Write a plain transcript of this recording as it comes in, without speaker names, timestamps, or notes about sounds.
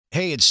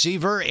Hey, it's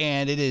Seaver,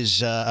 and it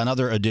is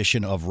another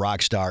edition of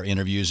Rockstar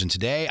Interviews. And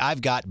today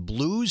I've got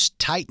blues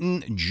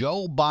titan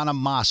Joe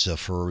Bonamassa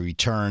for a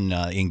return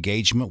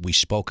engagement. We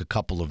spoke a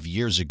couple of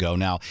years ago.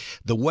 Now,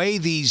 the way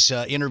these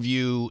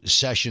interview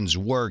sessions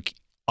work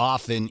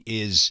often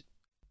is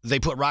they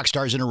put rock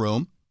stars in a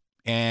room,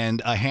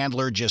 and a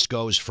handler just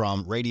goes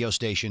from radio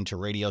station to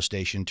radio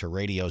station to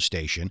radio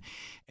station,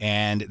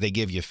 and they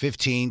give you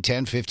 15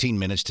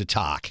 minutes to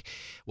talk.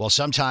 Well,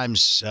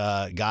 sometimes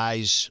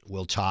guys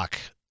will talk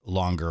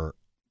longer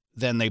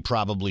than they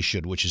probably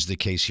should, which is the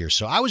case here.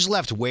 So I was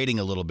left waiting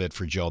a little bit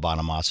for Joe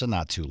Bonamassa,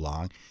 not too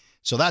long.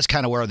 So that's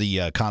kind of where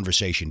the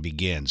conversation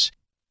begins.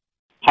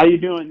 How you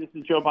doing? This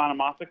is Joe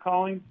Bonamassa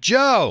calling.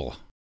 Joe!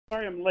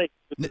 Sorry I'm late.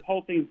 The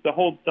whole thing, the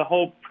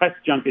whole press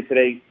junket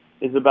today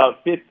is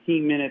about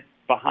 15 minutes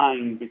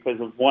behind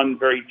because of one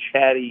very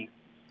chatty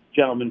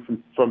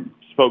gentleman from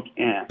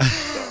Spokane.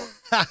 So.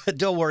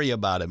 Don't worry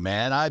about it,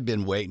 man. I've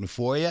been waiting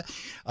for you.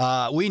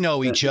 We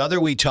know each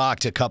other. We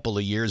talked a couple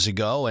of years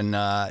ago, and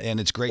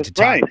it's great to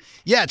talk. Right.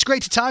 Yeah, it's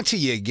great to talk to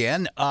you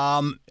again.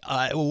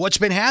 What's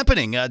been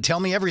happening?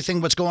 Tell me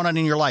everything. What's going on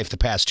in your life the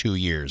past 2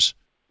 years?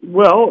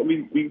 Well,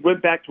 we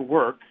went back to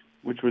work,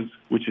 which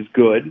is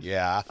good.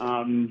 Yeah.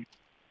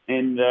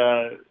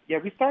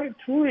 We started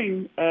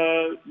touring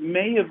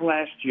May of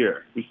last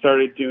year. We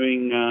started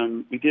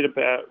doing. We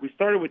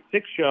started with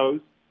 6 shows.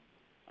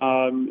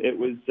 It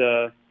was.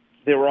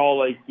 They were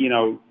all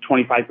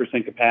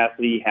 25%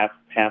 capacity, half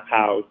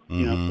house,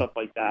 stuff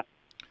like that.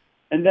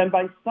 And then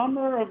by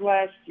summer of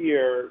last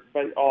year,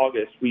 by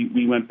August,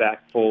 we went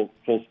back full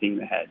steam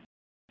ahead.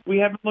 We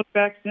haven't looked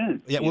back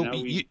since. Yeah, well,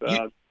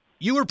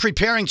 you were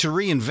preparing to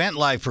reinvent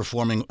live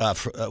performing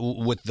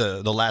with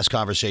the last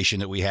conversation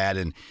that we had,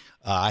 and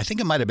I think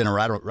it might have been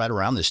right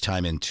around this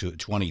time in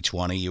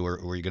 2020. You were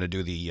going to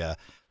do the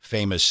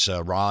famous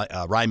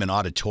Ryman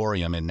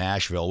Auditorium in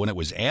Nashville when it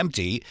was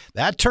empty.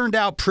 That turned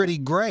out pretty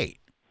great.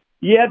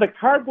 Yeah, the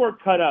cardboard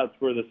cutouts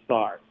were the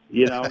stars,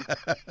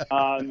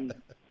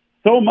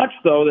 so much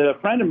so that a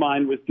friend of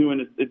mine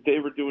they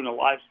were doing a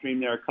live stream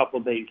there a couple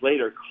of days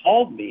later,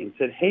 called me and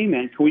said, "Hey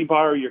man, can we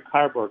borrow your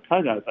cardboard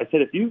cutouts?" I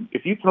said, if you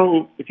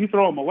throw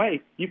them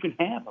away, you can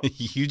have them.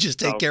 You just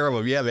take care of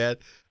them. Yeah, man.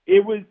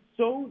 It was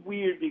so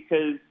weird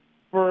because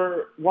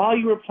while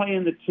you were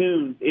playing the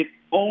tunes, it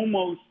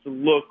almost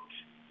looked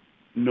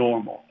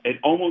normal. It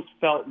almost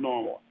felt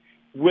normal.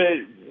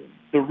 With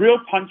the real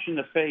punch in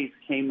the face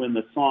came when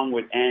the song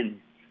would end,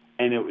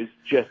 and it was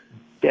just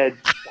dead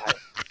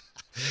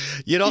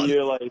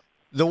silent.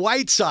 The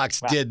White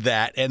Sox did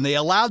that, and they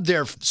allowed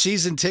their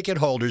season ticket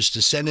holders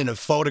to send in a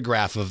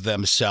photograph of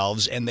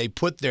themselves, and they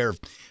put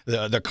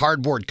the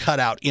cardboard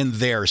cutout in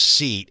their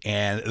seat,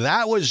 and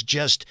that was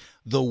just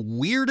the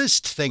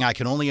weirdest thing. I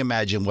can only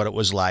imagine what it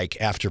was like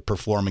after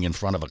performing in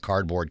front of a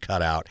cardboard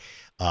cutout,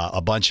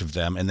 a bunch of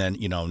them, and then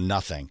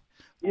nothing.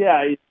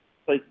 Yeah, it's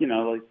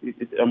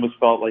it almost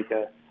felt like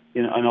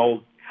an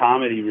old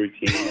comedy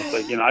routine. It's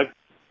like I've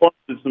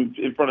performed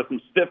in front of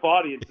some stiff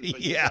audiences.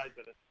 Yeah,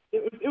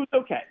 it was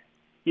okay,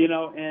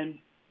 and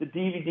the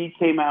DVD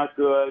came out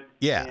good.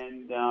 Yeah,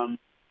 and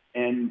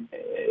I'm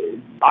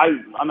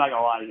not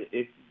gonna lie,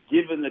 if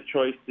given the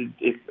choice,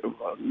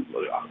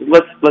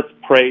 let's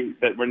pray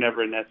that we're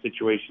never in that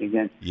situation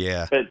again.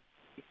 Yeah, but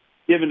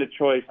given a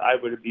choice, I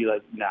would be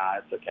like, nah,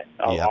 it's okay.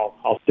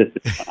 I'll sit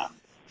this one out.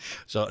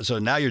 So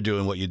now you're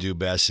doing what you do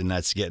best, and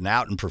that's getting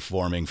out and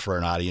performing for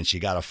an audience. You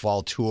got a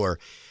fall tour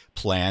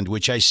planned,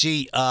 which I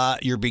see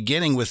you're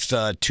beginning with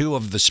 2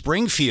 of the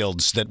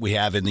Springfields that we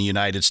have in the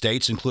United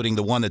States, including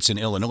the one that's in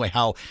Illinois.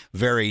 How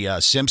very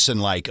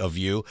Simpson-like of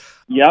you.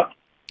 Yep.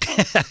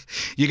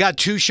 You got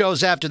 2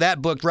 shows after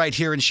that booked right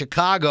here in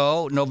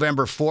Chicago,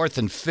 November 4th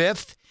and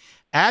 5th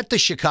at the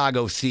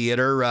Chicago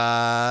Theater.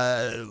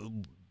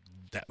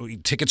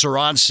 Tickets are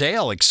on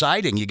sale.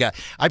 Exciting.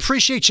 I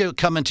appreciate you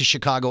coming to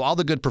Chicago. All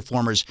the good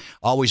performers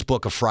always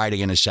book a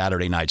Friday and a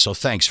Saturday night, so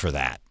thanks for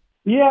that.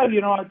 Yeah,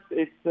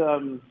 it's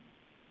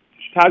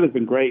Chicago's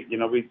been great.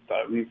 We've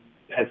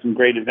had some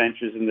great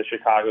adventures in the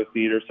Chicago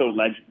Theater.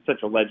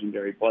 Such a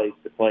legendary place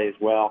to play as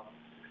well.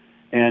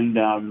 And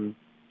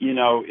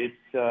it's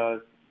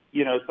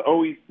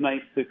always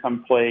nice to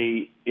come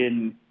play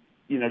in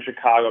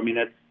Chicago. I mean,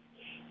 that's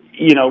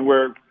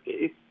where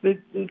it's the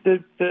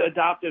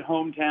adopted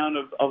hometown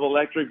of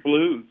electric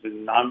blues,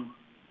 and I'm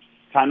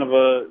kind of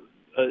a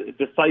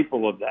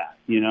disciple of that.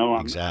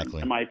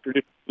 Exactly. Am I a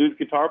traditional blues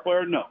guitar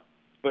player? No,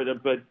 but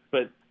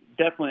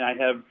definitely I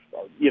have.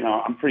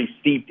 I'm pretty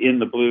steeped in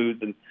the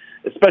blues, and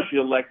especially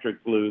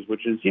electric blues,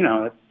 which is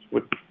that's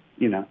what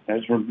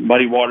that's where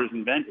Muddy Waters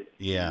invented.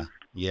 Yeah.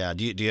 Yeah.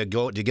 Do you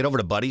get over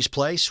to Buddy's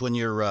place when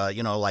you're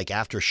like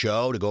after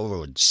show to go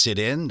over and sit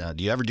in?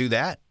 Do you ever do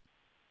that?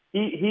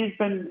 He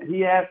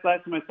asked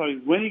last time I saw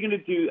him, when are you going to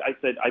do? I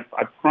said, I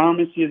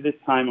promise you this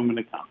time I'm going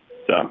to come.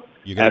 So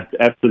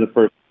after the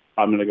first,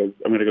 I'm going to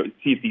go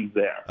see if he's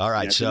there. All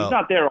right. So he's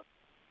not there.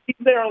 He's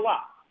there a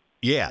lot.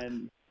 Yeah.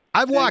 And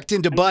I've walked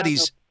into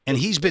Buddy's and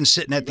he's been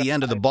sitting at the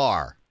end of the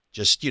bar,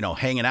 just,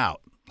 hanging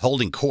out,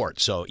 holding court.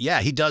 So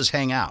yeah, he does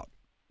hang out.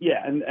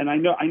 Yeah. And and I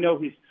know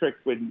his trick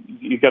when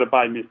you got to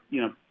buy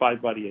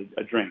Buddy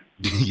a drink.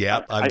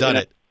 Yeah, I've done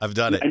it. I've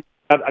done it.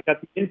 I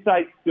got the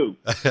inside scoop.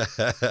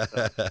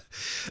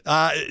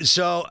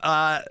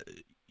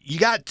 You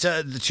got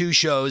the two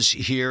shows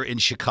here in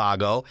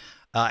Chicago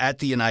at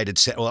the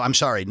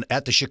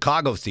at the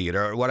Chicago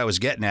Theater. What I was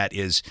getting at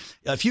is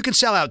if you can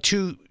sell out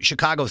 2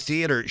 Chicago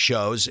theater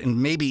shows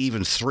and maybe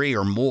even 3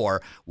 or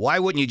more, why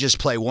wouldn't you just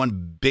play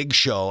one big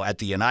show at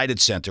the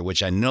United Center,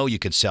 which I know you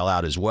could sell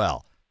out as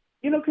well?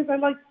 Because I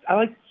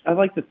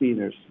like the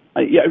theaters.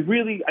 I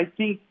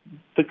think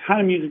the kind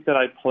of music that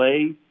I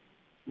play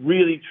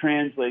really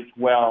translates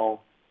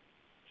well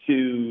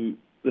to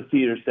the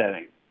theater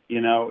setting.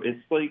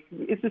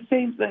 It's the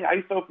same thing. I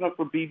used to open up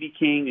for B.B.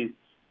 King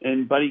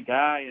and Buddy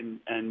Guy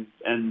and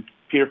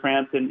Peter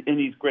Frampton in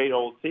these great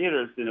old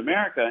theaters in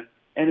America,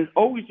 and it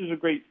always was a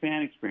great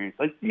fan experience.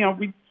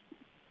 When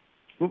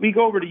we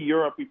go over to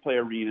Europe, we play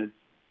arenas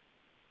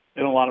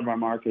in a lot of our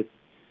markets,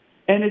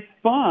 and it's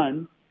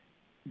fun.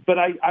 But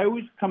I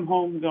always come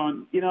home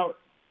going,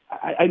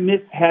 I miss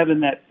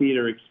having that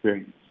theater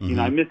experience. Mm-hmm.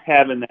 I miss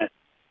having that,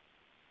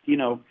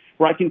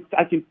 where I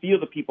can feel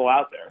the people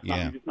out there.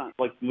 It's not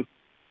like looking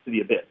to the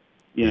abyss,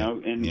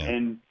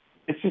 and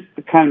it's just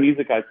the kind of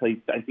music I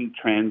play. I think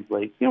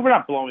translates. We're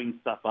not blowing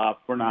stuff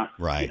up. We're not,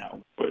 right.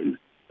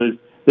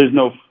 There's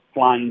no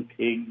flying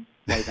pigs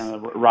like on a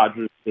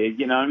Rogers Pig.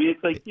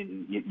 It's like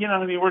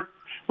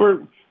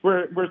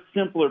We're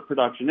simpler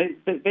production.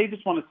 They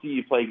just want to see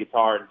you play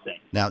guitar and sing.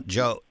 Now,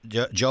 Joe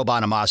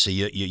Bonamassa,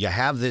 you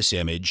have this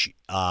image,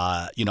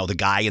 the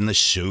guy in the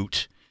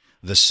suit,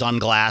 the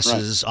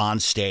sunglasses on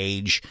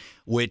stage,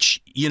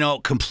 which,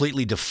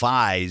 completely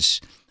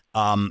defies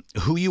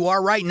who you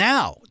are right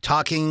now.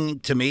 Talking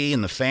to me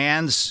and the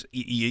fans,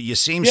 you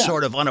seem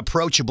sort of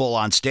unapproachable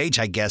on stage,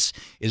 I guess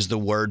is the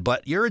word,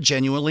 but you're a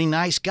genuinely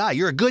nice guy.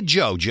 You're a good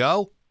Joe.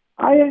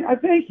 I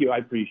thank you. I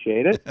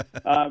appreciate it.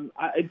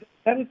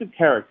 That is a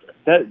character.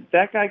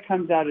 That guy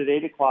comes out at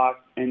 8:00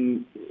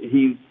 and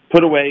he's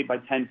put away by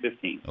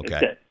 10:15. Okay.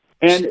 That's it.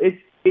 And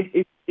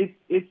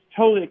it's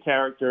totally a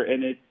character,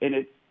 and it's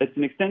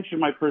an extension of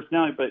my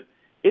personality. But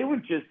it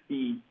would just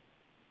be,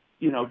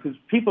 because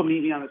people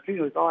meet me on the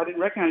street like, oh, I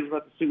didn't recognize you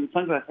about the suit and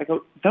sunglasses. I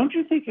go, don't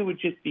you think it would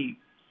just be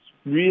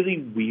really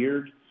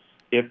weird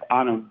if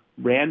on a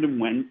random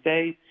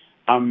Wednesday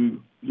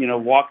I'm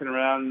walking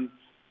around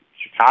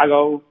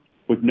Chicago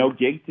with no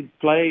gig to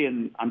play,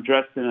 and I'm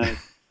dressed in a,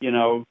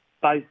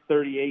 size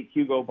 38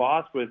 Hugo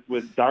Boss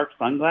with dark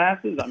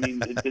sunglasses? I mean,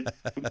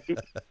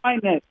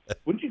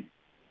 wouldn't you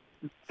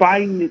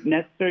find it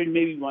necessary to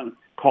maybe want to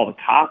call the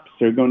cops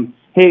or going,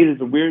 hey,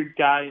 there's a weird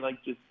guy,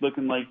 just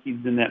looking like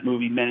he's in that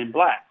movie Men in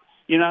Black?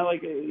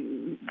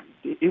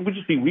 It would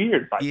just be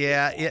weird.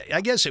 Yeah,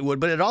 I guess it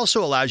would, but it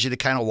also allows you to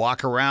kind of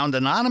walk around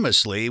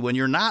anonymously when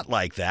you're not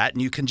like that,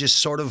 and you can just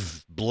sort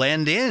of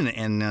blend in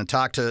and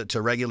talk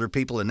to regular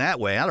people in that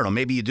way. I don't know,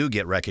 maybe you do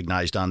get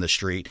recognized on the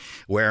street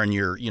wearing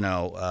your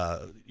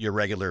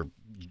regular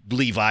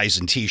Levi's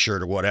and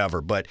T-shirt or whatever.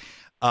 But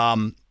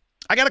I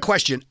got a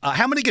question.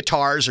 How many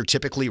guitars are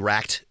typically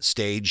racked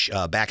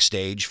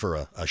backstage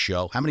for a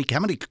show? How many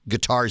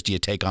guitars do you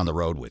take on the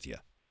road with you?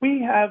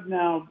 We have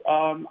now,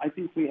 I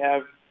think we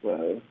have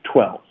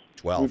 12.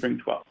 12. We bring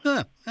 12.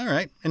 All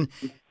right. And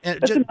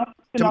that's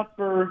enough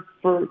for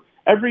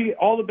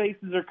all the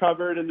bases are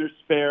covered and there's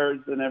spares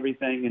and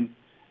everything.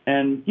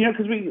 And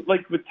because we,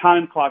 with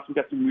time clocks, we've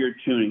got some weird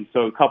tuning.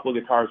 So a couple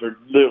of guitars are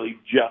literally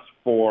just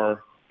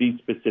for these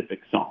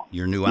specific songs.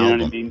 Your new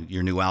album,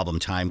 Your new album,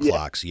 Time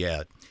Clocks.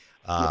 Yeah.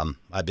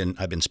 I've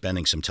been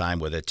spending some time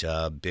with it,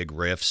 big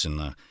riffs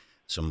and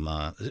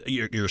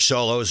your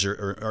solos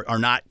are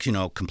not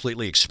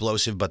completely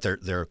explosive, but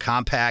they're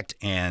compact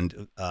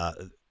and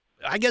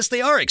I guess they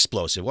are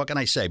explosive. What can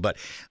I say? But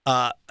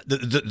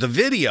the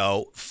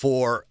video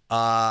for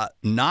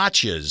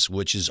Notches,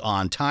 which is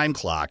on Time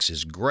Clocks,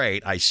 is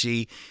great. I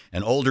see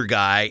an older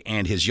guy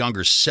and his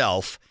younger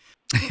self.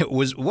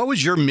 What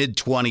was your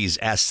mid-20s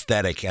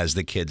aesthetic, as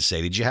the kids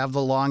say? Did you have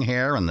the long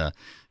hair and the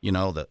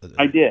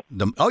I did.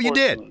 You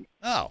did.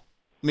 Oh,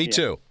 me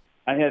too.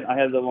 I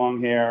had the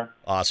long hair.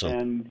 Awesome.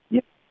 And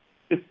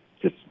it's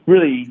just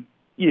really,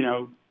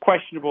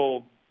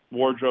 questionable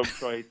wardrobe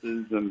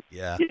choices, and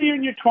you're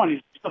in your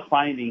 20s, still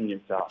finding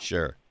yourself.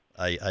 Sure.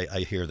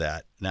 I hear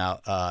that. Now,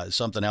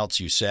 something else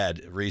you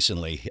said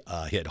recently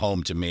hit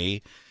home to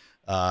me.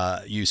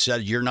 You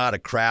said you're not a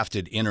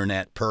crafted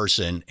internet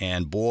person,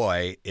 and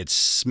boy, it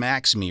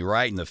smacks me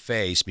right in the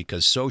face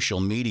because social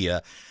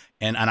media,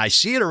 and I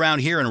see it around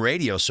here in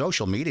radio,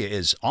 social media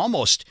is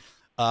almost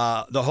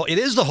it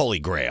is the holy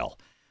grail.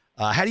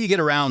 How do you get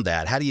around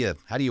that? How do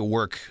you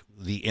work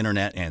the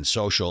internet and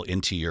social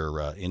into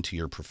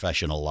your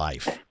professional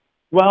life?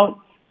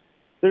 Well,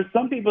 there's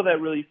some people that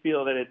really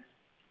feel that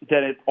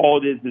it's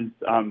all it is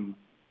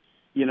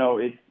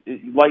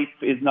life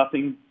is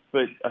nothing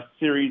but a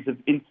series of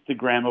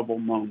Instagrammable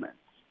moments.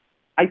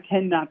 I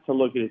tend not to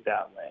look at it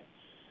that way.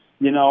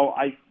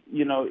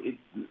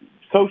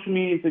 Social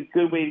media is a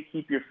good way to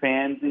keep your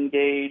fans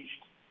engaged,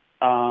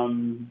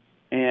 and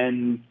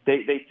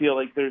they feel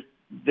like there's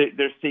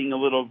they're seeing a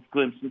little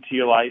glimpse into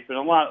your life. And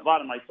a lot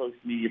of my social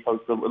media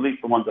posts, at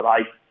least the ones that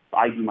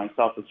I do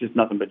myself, it's just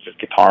nothing but just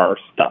guitar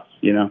stuff,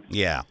 you know.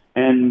 Yeah.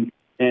 And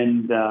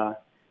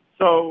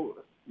so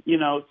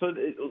so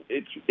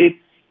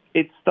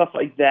it's stuff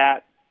like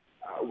that.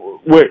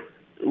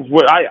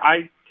 What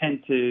I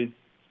tend to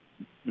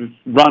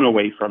run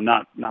away from,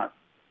 not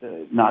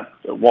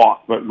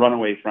walk, but run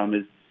away from,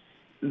 is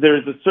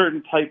there's a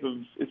certain type of,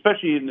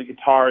 especially in the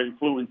guitar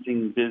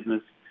influencing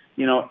business,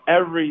 you know,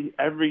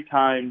 every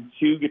time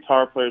two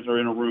guitar players are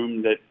in a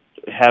room that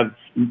have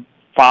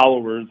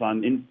followers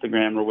on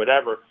Instagram or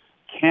whatever,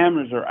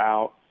 cameras are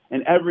out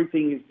and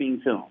everything is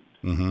being filmed.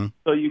 Mm-hmm.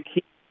 So you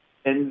can't,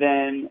 and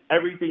then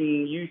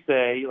everything you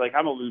say, like,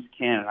 I'm a loose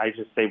cannon. I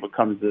just say what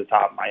comes to the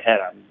top of my head.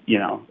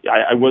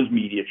 I was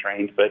media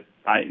trained, but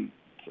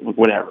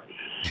whatever.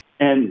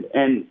 And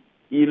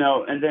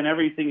then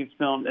everything is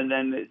filmed, and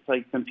then it's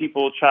like some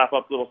people chop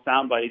up little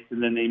sound bites,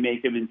 and then they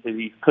make them into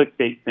these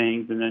clickbait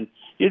things, and then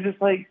you're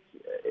just like,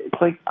 it's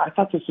like, I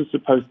thought this was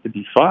supposed to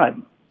be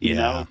fun. You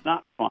know, it's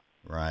not fun.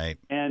 Right.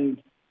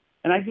 And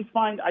I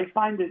find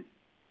that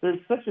there's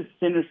such a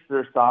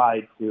sinister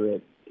side to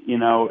it, you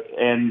know,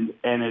 and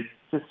it's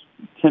just,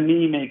 to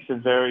me, makes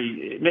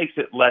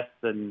it less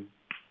than,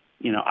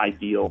 you know,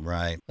 ideal.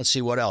 Right. Let's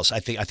see what else. I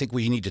think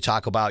we need to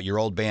talk about your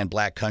old band,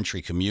 Black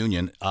Country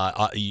Communion.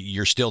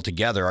 You're still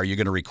together. Are you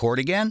going to record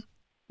again?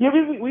 Yeah,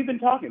 we've been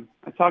talking.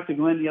 I talked to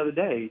Glenn the other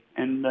day,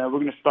 and we're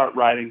going to start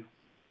writing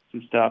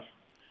some stuff.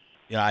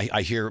 Yeah,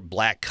 I hear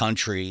Black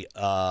Country,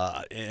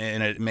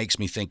 and it makes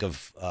me think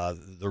of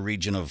the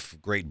region of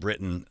Great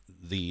Britain,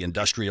 the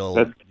industrial.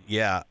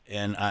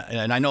 And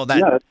I know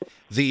that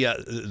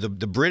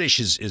the British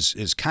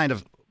is kind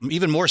of,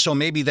 even more so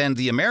maybe than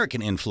the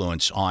American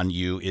influence on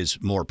you is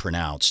more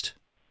pronounced.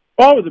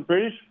 Oh, the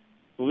British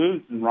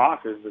blues and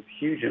rock is a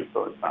huge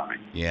influence on me.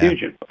 Yeah.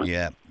 Huge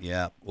influence.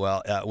 Yeah.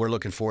 Well, we're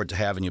looking forward to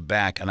having you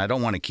back, and I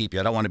don't want to keep you.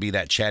 I don't want to be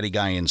that chatty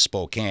guy in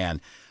Spokane.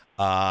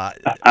 But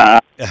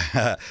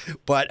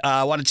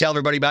I want to tell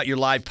everybody about your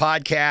live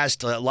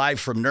podcast, live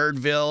from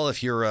Nerdville.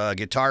 If you're a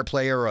guitar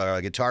player or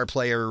a guitar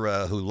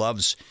player who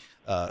loves,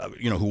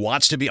 who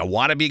wants to be a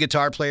wannabe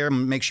guitar player,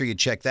 make sure you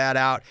check that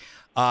out.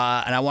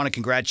 And I want to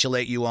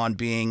congratulate you on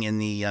being in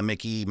the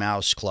Mickey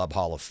Mouse Club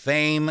Hall of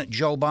Fame,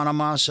 Joe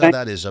Bonamassa.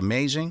 That is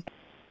amazing.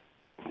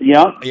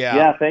 Yeah.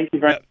 Thank you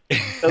very much.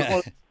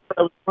 That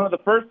was one of the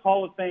first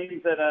Hall of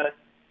Fames that,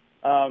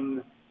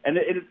 and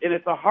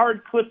it's a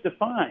hard clip to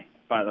find,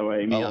 by the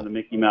way, on the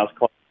Mickey Mouse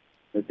Club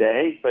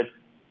today.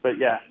 But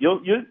yeah,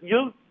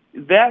 you'll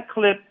that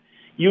clip,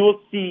 you will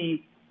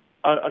see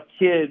a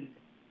kid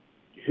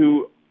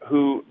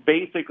who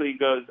basically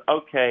goes,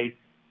 okay,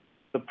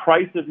 the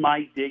price of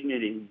my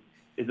dignity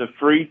is a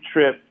free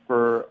trip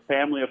for a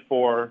family of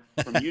 4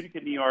 from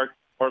Utica, New York,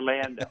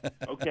 Orlando.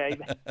 Okay,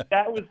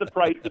 that was the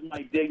price of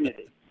my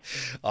dignity.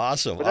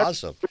 Awesome.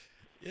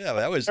 Yeah,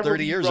 that was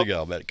 30 years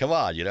ago, but come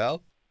on, you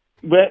know.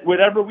 But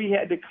whatever we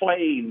had to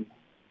claim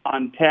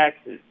on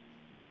taxes,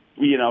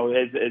 you know,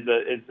 as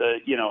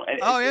a you know,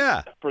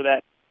 for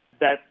that.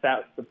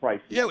 That's the price.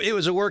 Yeah, it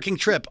was a working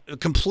trip, a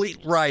complete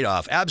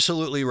write-off.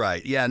 Absolutely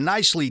right. Yeah,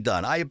 nicely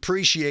done. I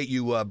appreciate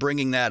you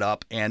bringing that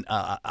up, and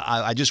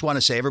I just want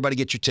to say, everybody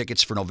get your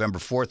tickets for November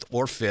 4th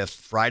or 5th,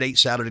 Friday,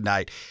 Saturday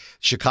night,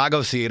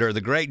 Chicago Theater,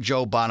 the great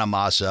Joe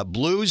Bonamassa,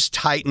 Blues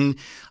Titan.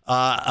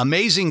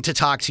 Amazing to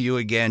talk to you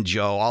again,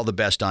 Joe. All the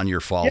best on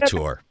your fall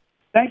tour.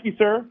 Thank you,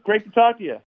 sir. Great to talk to you.